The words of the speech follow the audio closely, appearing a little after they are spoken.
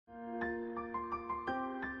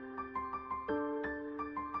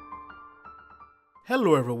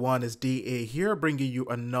Hello everyone, it's DA here bringing you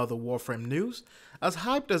another Warframe news. As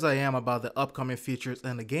hyped as I am about the upcoming features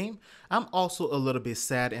in the game, I'm also a little bit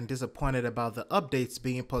sad and disappointed about the updates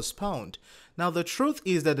being postponed. Now the truth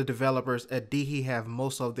is that the developers at DADEFUYE have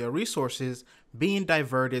most of their resources being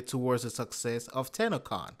diverted towards the success of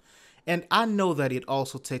TennoCon. And I know that it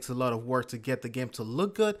also takes a lot of work to get the game to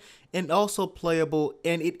look good and also playable,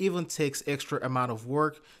 and it even takes extra amount of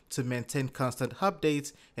work to maintain constant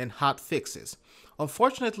updates and hot fixes.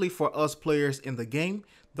 Unfortunately for us players in the game,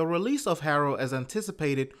 the release of Harrow as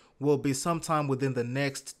anticipated will be sometime within the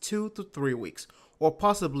next 2 to 3 weeks, or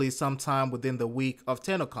possibly sometime within the week of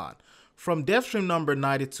TennoCon. From devstream number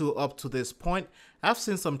 92 up to this point, I've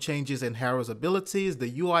seen some changes in Harrow's abilities.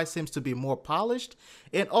 The UI seems to be more polished,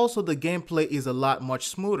 and also the gameplay is a lot much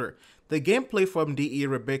smoother. The gameplay from DE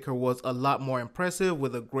Rebecca was a lot more impressive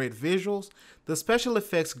with the great visuals. The special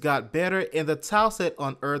effects got better, and the tile set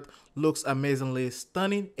on Earth looks amazingly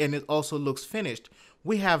stunning, and it also looks finished.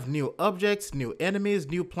 We have new objects, new enemies,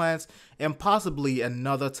 new plants, and possibly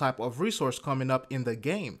another type of resource coming up in the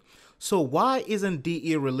game. So why isn't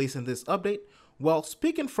DE releasing this update? Well,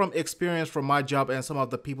 speaking from experience from my job and some of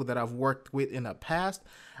the people that I've worked with in the past,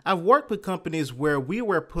 I've worked with companies where we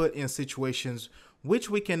were put in situations which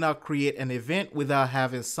we cannot create an event without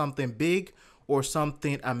having something big or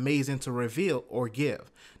something amazing to reveal or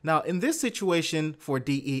give. Now, in this situation for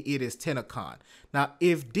DE, it is TennoCon. Now,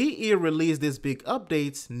 if DE release these big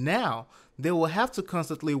updates now, they will have to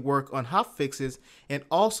constantly work on hot fixes and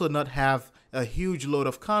also not have a huge load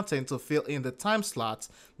of content to fill in the time slots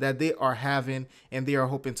that they are having and they are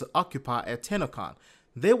hoping to occupy at TennoCon.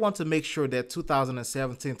 They want to make sure that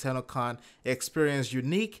 2017 TennoCon experience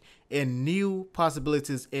unique and new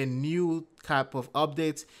possibilities and new type of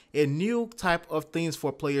updates and new type of things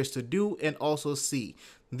for players to do and also see.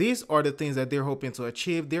 These are the things that they're hoping to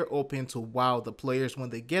achieve. They're hoping to wow the players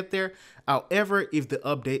when they get there. However, if the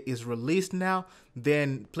update is released now,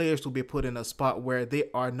 then players will be put in a spot where they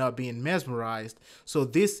are not being mesmerized. So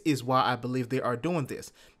this is why I believe they are doing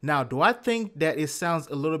this. Now, do I think that it sounds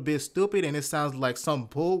a little bit stupid and it sounds like some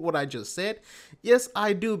bull what I just said? Yes,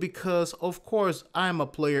 I do, because of course I'm a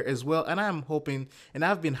player as well, and I'm hoping, and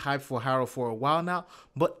I've been hyped for Harrow for a while now,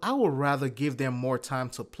 but I would rather give them more time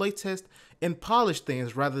to playtest and polish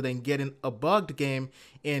things rather than getting a bugged game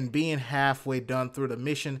and being halfway done through the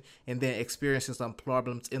mission and then experiencing some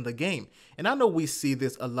problems in the game. And I know we see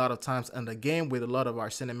this a lot of times in the game with a lot of our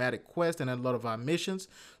cinematic quests and a lot of our missions.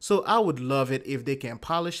 So I would love it if they can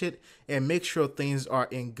polish it and make sure things are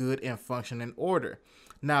in good and functioning order.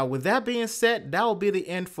 Now, with that being said, that will be the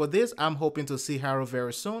end for this. I'm hoping to see Harrow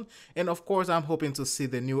very soon. And of course, I'm hoping to see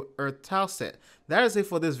the new Earth tile set. That is it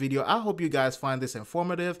for this video. I hope you guys find this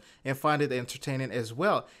informative and find it entertaining as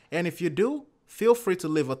well. And if you do, feel free to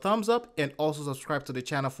leave a thumbs up and also subscribe to the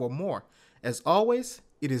channel for more. As always,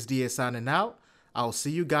 it is DA signing out. I'll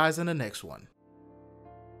see you guys in the next one.